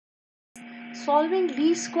solving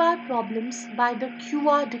least square problems by the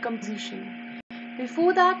QR decomposition.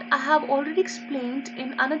 Before that, I have already explained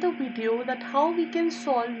in another video that how we can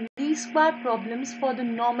solve least square problems for the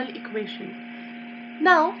normal equation.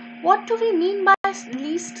 Now, what do we mean by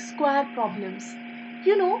least square problems?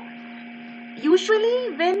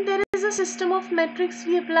 Usually when there is a system of matrix,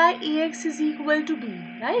 we apply Ax is equal to B,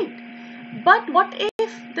 right? But what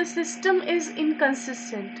if the system is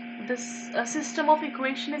inconsistent? This system of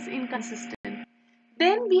equation is inconsistent.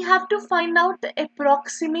 Then we have to find out the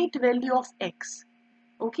approximate value of x.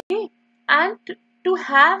 Okay, and to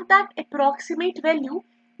have that approximate value,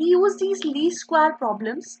 we use these least square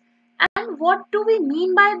problems. And what do we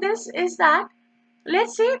mean by this is that,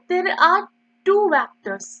 let's say there are two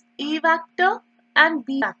vectors, A vector and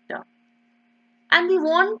B vector, and we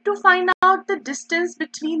want to find out the distance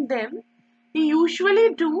between them. We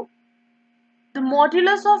usually do the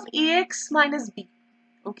modulus of Ax minus B.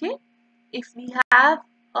 Okay, if we have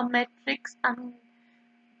a matrix and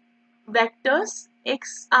vectors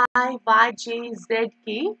x, I, y, j, z,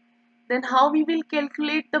 k, then how we will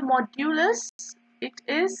calculate the modulus? It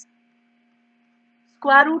is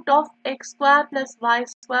square root of x square plus y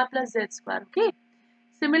square plus z square. Okay.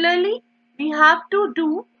 Similarly, we have to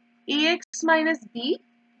do Ax minus b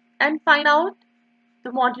and find out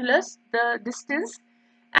the modulus, the distance,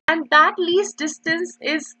 and that least distance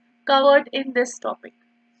is covered in this topic,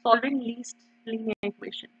 solving least linear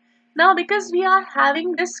equation. Now, because we are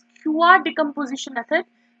having this QR decomposition method,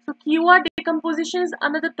 so QR decomposition is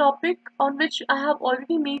another topic on which I have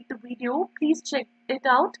already made the video. Please check it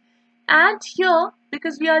out. And here,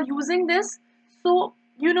 because we are using this, so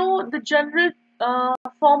the general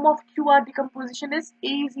form of QR decomposition is A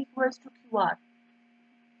is equals to QR.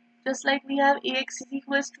 Just like we have Ax is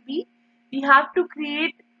equals to B, we have to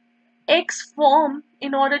create X form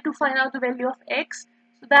in order to find out the value of X.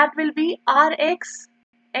 So that will be Rx,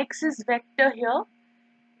 X is vector here,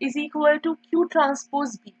 is equal to Q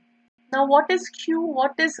transpose B. Now what is Q,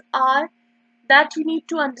 what is R? That you need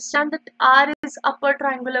to understand that R is upper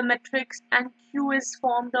triangular matrix and Q is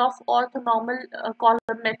formed of orthonormal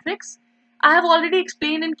column matrix. I have already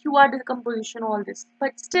explained in QR decomposition all this,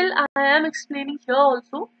 but still I am explaining here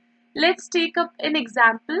also. Let's take up an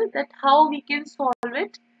example that how we can solve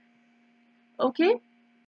it. Okay.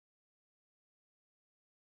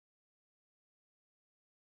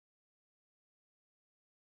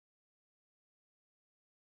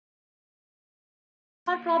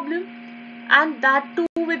 Our problem, and that too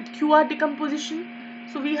with QR decomposition.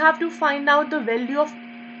 So we have to find out the value of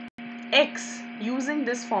x using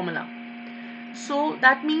this formula. So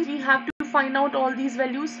that means we have to find out all these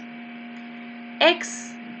values. X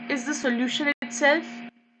is the solution itself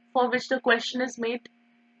for which the question is made.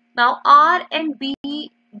 Now R and B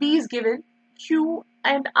is given. Q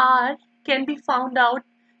and R can be found out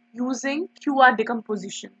using QR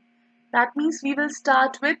decomposition. That means we will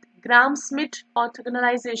start with Gram-Schmidt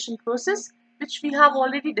orthogonalization process, which we have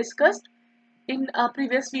already discussed in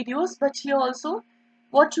previous videos. But here also,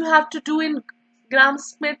 what you have to do in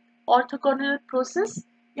Gram-Schmidt orthogonal process,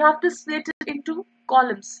 you have to split it into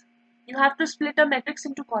columns. You have to split a matrix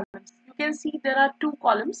into columns. You can see there are two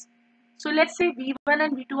columns. So let's say V1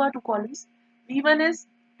 and V2 are two columns. V1 is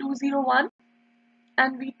 2, 0, 1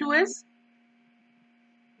 and V2 is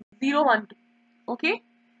 0, 1, 2. Okay.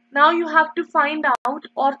 Now you have to find out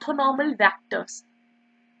orthonormal vectors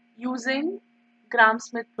using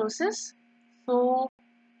Gram-Schmidt process. So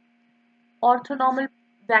orthonormal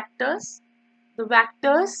vectors, the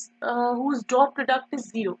vectors whose dot product is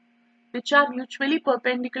 0, which are mutually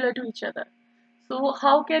perpendicular to each other. So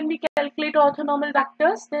how can we calculate orthonormal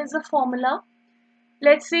vectors? There is a formula.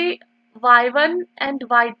 Let's say y1 and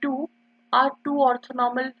y2 are two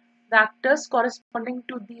orthonormal vectors corresponding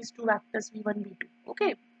to these two vectors v1, v2.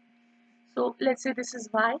 Okay. So let's say this is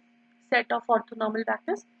y, set of orthonormal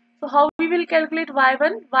vectors. So how we will calculate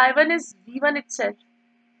y1? Y1 is v1 itself.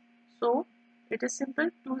 So it is simple.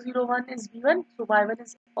 2, 0, 1 is v1. So y1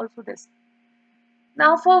 is also this.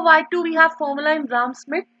 Now for y2 we have formula in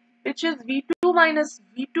Gram-Schmidt, which is v2 minus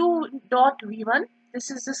v2 dot v1.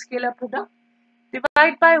 This is the scalar product.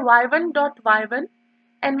 Divide by y1 dot y1.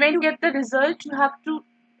 And when you get the result, you have to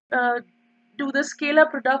do the scalar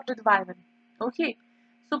product with y1. Okay.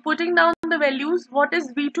 So putting down the values, what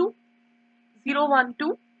is v2? 0, 1,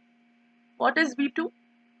 2. What is v2?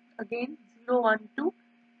 Again 0, 1, 2.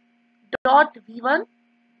 Dot v1.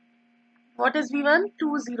 What is v1?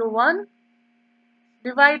 2, 0, 1.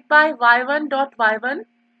 Divide by y1 dot y1,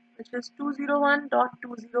 which is 2, 0, 1 dot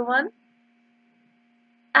 2, 0, 1.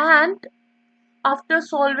 And after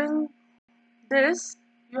solving this,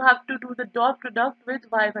 you have to do the dot product with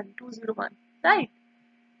y1, 2, 0, 1. right?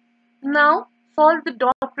 Now solve the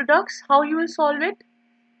dot products. How you will solve it?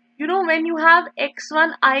 You know, when you have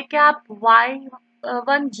x1 I cap,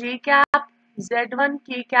 y1 j cap, z1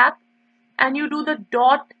 k cap, and you do the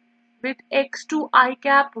dot with x2 I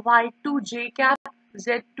cap, y2 j cap,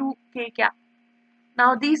 z2 k cap.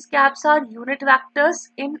 Now these caps are unit vectors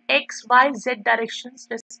in x, y, z directions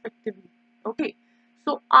respectively. Okay.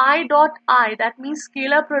 So I dot I, that means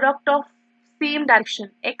scalar product of same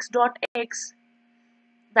direction, x dot x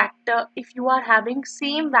vector. If you are having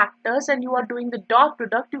same vectors and you are doing the dot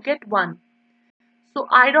product, you get 1. So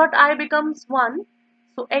I dot I becomes 1.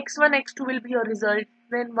 So x1, x2 will be your result.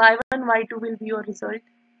 Then y1, y2 will be your result.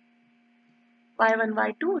 y1,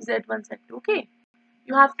 y2, z1, z2. Okay.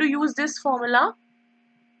 You have to use this formula.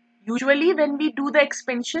 Usually when we do the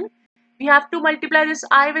expansion, we have to multiply this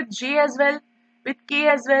I with j as well, with k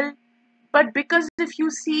as well. But because if you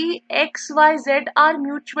see x, y, z are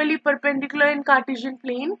mutually perpendicular in Cartesian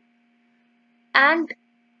plane, and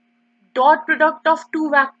dot product of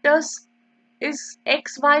two vectors is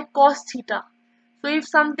x, y, cos theta. So if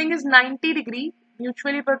something is 90 degree,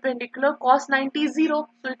 mutually perpendicular, cos 90 is 0,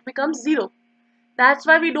 so it becomes 0. That's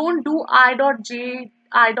why we don't do I dot j,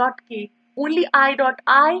 I dot k. Only I dot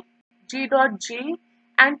I, j dot j,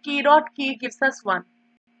 and k dot k gives us 1.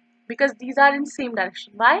 Because these are in same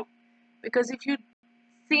direction. Why? Because if you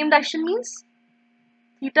same direction means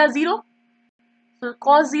theta 0. So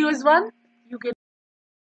cos 0 is 1. You get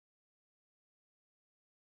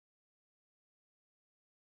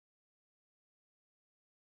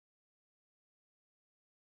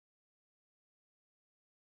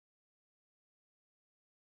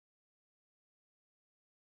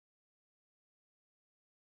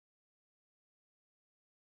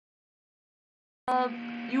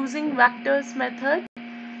using vectors method,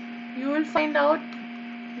 you will find out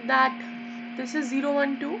that this is 0,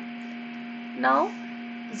 1, 2. Now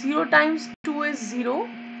 0 times 2 is 0,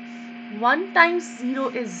 1 times 0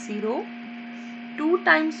 is 0, 2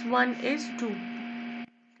 times 1 is 2.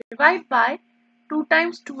 Divide by 2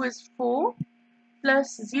 times 2 is 4,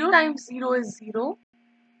 plus 0 times 0 is 0,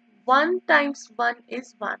 1 times 1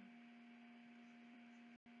 is 1.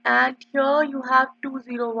 And here you have 2,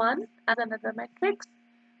 0, 1 as another matrix.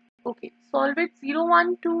 Okay, solve it. 0,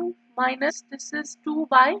 1, 2 minus, this is 2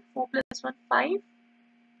 by 4 plus 1, 5,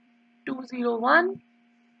 2, 0, 1.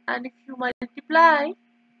 And if you multiply,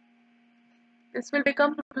 this will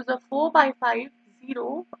become 2 to the 4 by 5,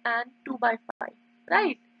 0, and 2 by 5,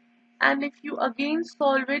 right? And if you again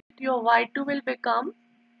solve it, your y2 will become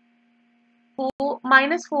 4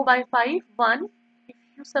 minus 4 by 5, 1. If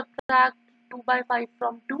you subtract 2 by 5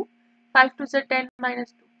 from 2, 5 to the 10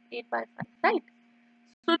 minus 2, 8 by 5, right?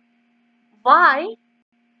 So y,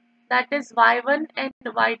 that is y1 and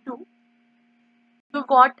y2, you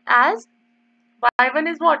got as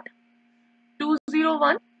y1 is what?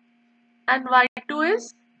 201, and y2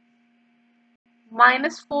 is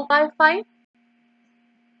minus 4 by 5,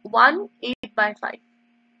 1, 8 by 5,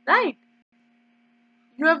 right?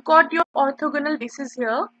 You have got your orthogonal bases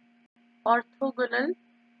here. Orthogonal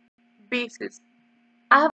bases.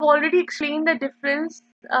 I have already explained the difference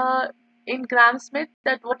in Gram-Smith,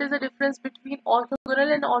 that what is the difference between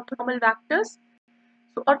orthogonal and orthonormal vectors.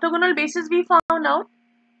 So orthogonal bases we found out.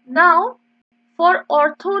 Now for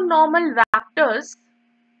orthonormal vectors,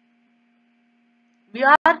 we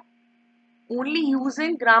are only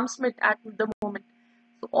using Gram-Smith at the moment.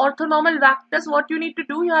 So orthonormal vectors, what you need to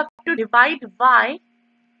do, you have to divide y,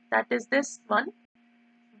 that is this one,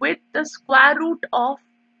 with the square root of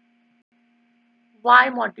y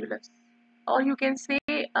modulus. Or you can say,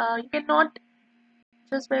 you cannot,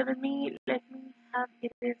 just bear with me, let me have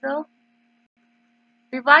eraser.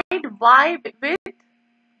 Divide y with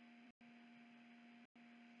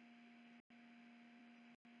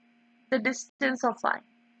the distance of y,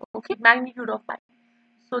 okay, magnitude of y.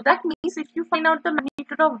 So that means if you find out the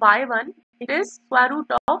magnitude of y1, it is square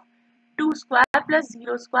root of 2 square plus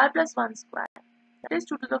 0 square plus 1 square. That is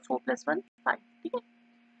 2 to the 4 plus 1, 5. Okay?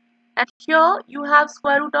 And here you have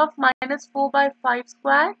square root of minus 4 by 5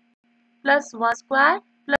 square plus 1 square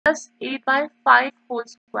plus 8 by 5 whole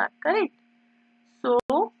square. Correct? So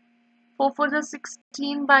 4 for the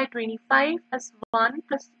 16 by 25 plus 1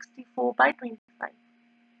 plus 64 by 25.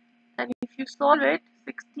 And if you solve it,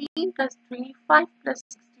 16 plus 25 plus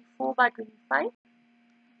 64 by 25,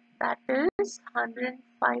 that is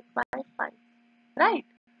 105 by 5. Right?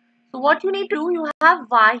 So what you need to do, you have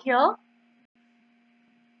y here.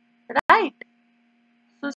 Right?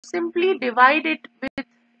 So simply divide it with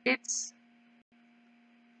its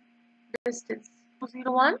distance.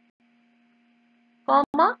 201,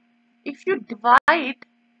 comma. If you divide,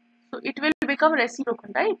 so it will become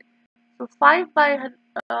reciprocal, right? So 5 by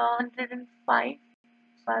 105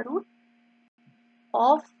 square root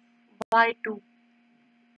of y2.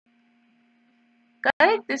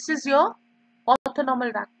 Correct? This is your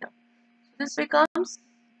orthonormal vector. So this becomes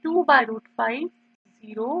 2 by root 5,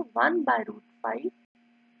 0, 1 by root 5,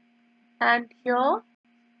 and here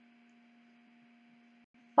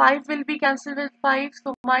 5 will be cancelled with 5,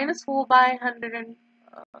 so minus 4 by 100 and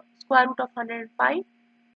square root of 105.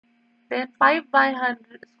 Then 5 by 100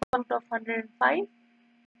 square root of 105.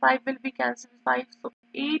 5 will be cancelled with 5, so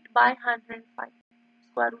 8 by 105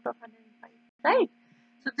 square root of 105. Right?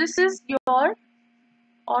 So this is your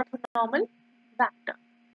orthonormal vector.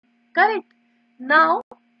 Correct? Now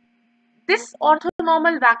this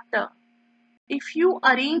orthonormal vector, if you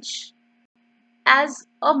arrange as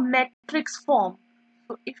a matrix form,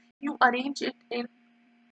 so if you arrange it in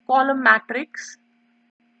column matrix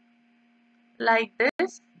like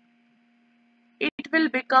this, it will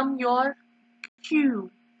become your Q.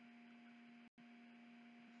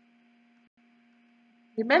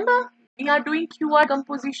 Remember, we are doing QR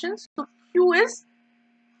decompositions, so Q is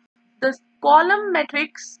the column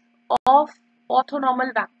matrix of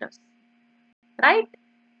orthonormal vectors, right?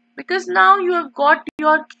 Because now you have got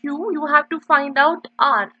your Q, you have to find out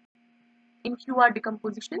R in QR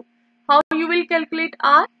decomposition. How you will calculate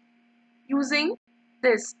R? Using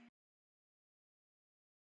this.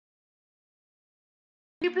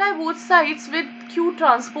 Multiply both sides with Q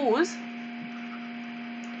transpose.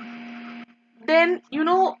 Then,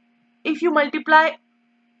 if you multiply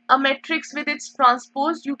a matrix with its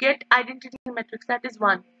transpose, you get identity matrix, that is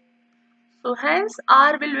 1. So hence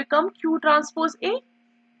R will become Q transpose A,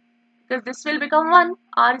 because this will become 1.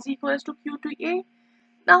 R is equals to Q to A.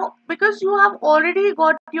 Now, because you have already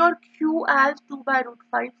got your Q as 2 by root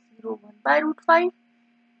 5, 0, 1 by root 5,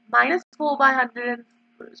 minus 4 by 100 and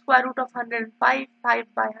square root of 105, 5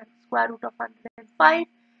 by square root of 105,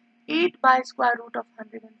 8 by square root of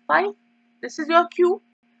 105. This is your Q.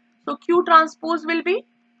 So Q transpose will be,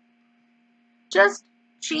 just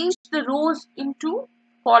change the rows into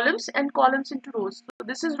columns and columns into rows. So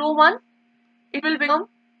this is row 1, it will become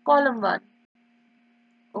column 1.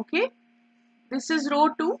 Okay. This is row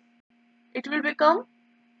 2, it will become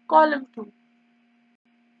column 2.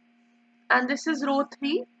 And this is row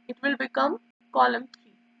 3, it will become column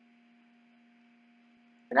 3.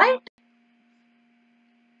 Right?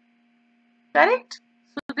 Correct?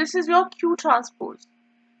 So this is your Q transpose.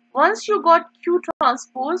 Once you got Q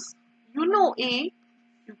transpose, you know A,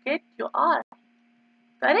 you get your R.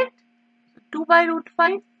 Correct? So 2 by root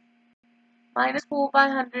 5 minus 4 by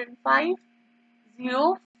 105,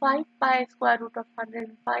 0, 5 by square root of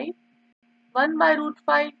 105, 1 by root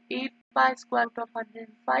 5, 8 by square root of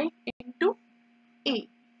 105 into A.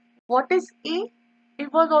 What is A?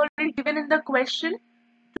 It was already given in the question,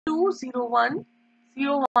 2, 0, 1,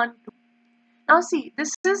 0, 1, 2. Now see,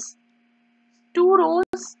 this is 2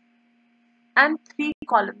 rows and 3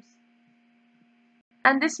 columns.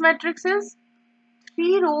 And this matrix is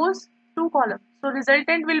 3 rows, 2 columns. So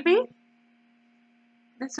resultant will be,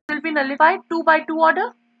 this will be nullified, 2 by 2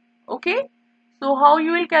 order. Okay. So how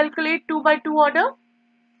you will calculate 2 by 2 order?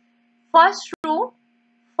 First row,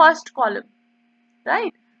 first column.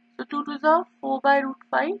 Right. So 2 to the 4 by root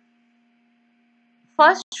 5.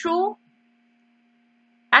 First row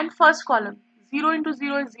and first column. 0 into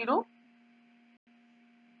 0 is 0.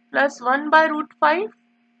 Plus 1 by root 5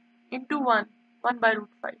 into 1. 1 by root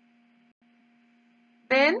 5.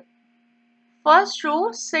 Then first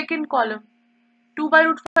row, second column. 2 by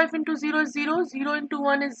root 5 into 0 is 0. 0 into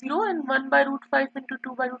 1 is 0. And 1 by root 5 into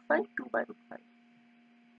 2 by root 5. 2 by root 5.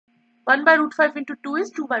 1 by root 5 into 2 is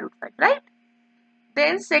 2 by root 5. Right?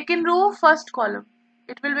 Then second row, first column.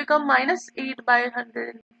 It will become minus 8 by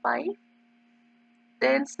 105.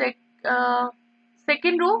 Then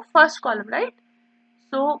second row, first column. Right?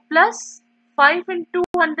 So plus 5 into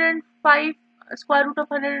 105, square root of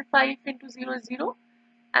 105 into 0 is 0.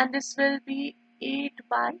 And this will be 8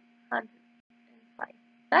 by 105.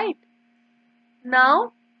 Right?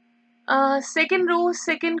 Now, second row,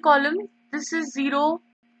 second column, this is 0.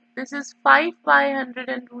 This is 5 by 100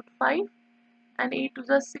 and root 5. And 8 to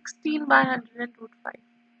the 16 by 100 and root 5.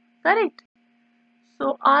 Correct?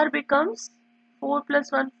 So R becomes 4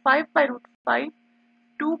 plus 1, 5 by root 5,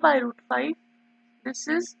 2 by root 5. This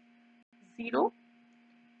is 0.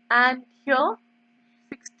 And here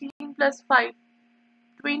 16 plus 5,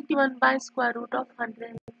 21 by square root of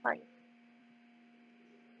 105.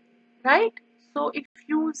 Right? So if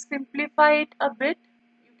you simplify it a bit,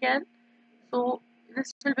 you can. So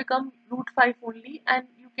this will become root 5 only, and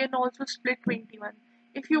you can also split 21.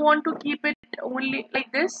 If you want to keep it only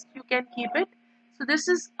like this, you can keep it. So this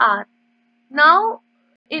is R. Now,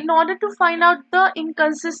 in order to find out the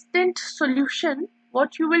inconsistent solution,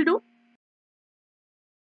 what you will do?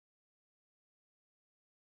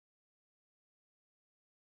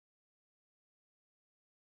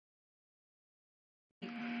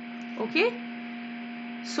 Okay.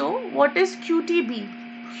 So what is QTB?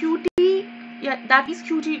 QT, yeah, that is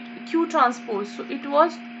Q transpose. So it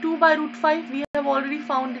was 2 by root 5. We have already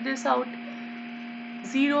found this out.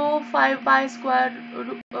 0, 5 by square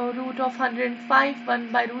root of 105,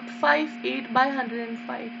 1 by root 5, 8 by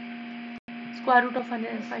 105. Square root of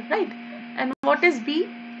 105, right? And what is B?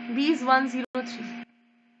 B is 103.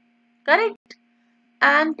 Correct?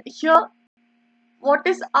 And here, what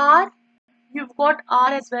is R? You've got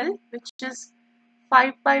R as well, which is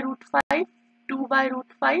 5 by root 5, 2 by root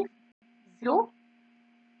 5, 0,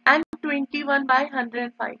 and 21 by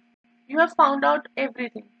 105. You have found out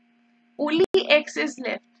everything. Only X is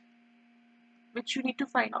left, which you need to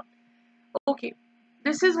find out. Okay,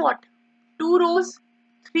 this is what? 2 rows,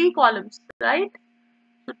 3 columns, right?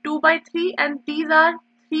 So 2 by 3, and these are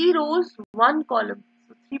 3 rows, 1 column.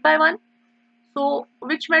 So 3 by 1. So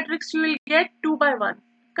which matrix you will get? 2 by 1.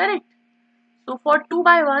 Correct. So for 2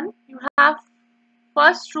 by 1, you have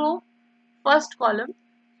first row, first column.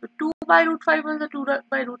 So 2 by root 5 is the 2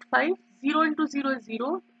 by root 5. 0 into 0 is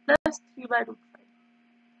 0 plus 3 by root 5.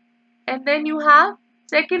 And then you have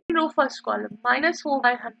second row, first column, minus 4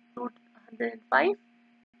 by root 105.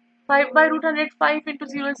 5 by root 105 into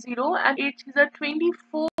 0 is 0, and 8 is a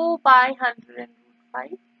 24 by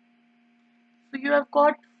 105. So you have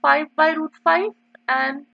got 5 by root 5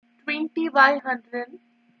 and 20 by 100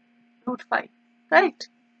 root 5. Correct?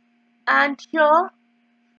 And here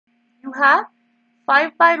you have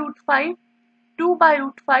 5 by root 5, 2 by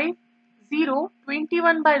root 5, 0,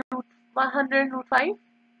 21 by root 100 root 5,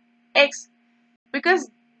 x. Because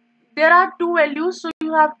there are two values, so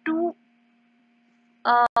you have to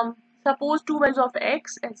suppose two values of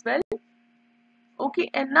x as well. Okay,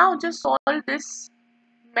 and now just solve this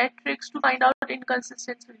matrix to find out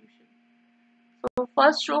inconsistent solution. So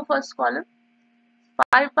first row, first column,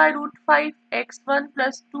 5 by root 5 x1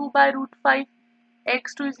 plus 2 by root 5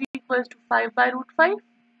 x2 is equals to 5 by root 5,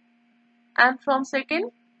 and from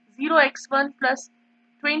second, 0x1 plus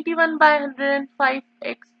 21 by 105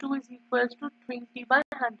 x2 is equals to 20 by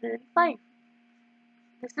 105.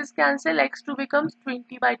 This is cancel, x2 becomes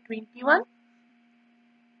 20 by 21,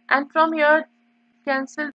 and from here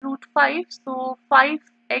cancel root 5, so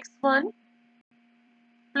 5x1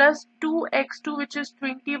 plus 2x2, which is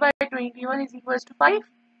 20 by 21, is equals to 5.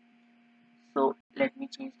 So let me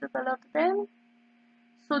change the color of the pen.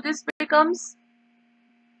 So this becomes,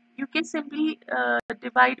 you can simply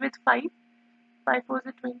divide with 5. 5 4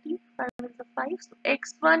 is 20, 5 is 5. So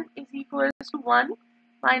x1 is equals to 1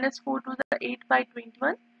 minus 4 to the 8 by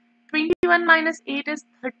 21. 21 minus 8 is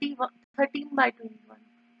 13 by 21.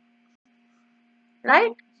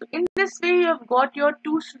 Right? So in this way you have got your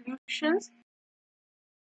two solutions.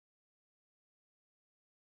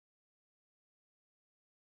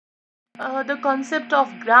 The concept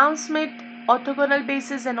of Gram-Schmidt, orthogonal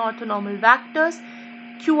bases and orthonormal vectors,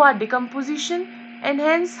 QR decomposition, and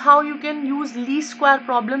hence how you can use least square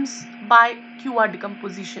problems by QR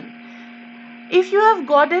decomposition. If you have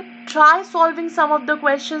got it, try solving some of the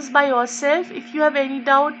questions by yourself. If you have any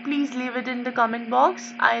doubt, please leave it in the comment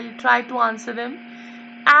box. I'll try to answer them.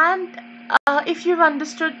 And if you've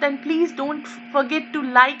understood, then please don't forget to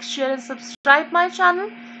like, share and subscribe my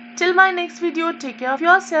channel. Till my next video, take care of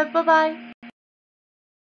yourself. Bye-bye.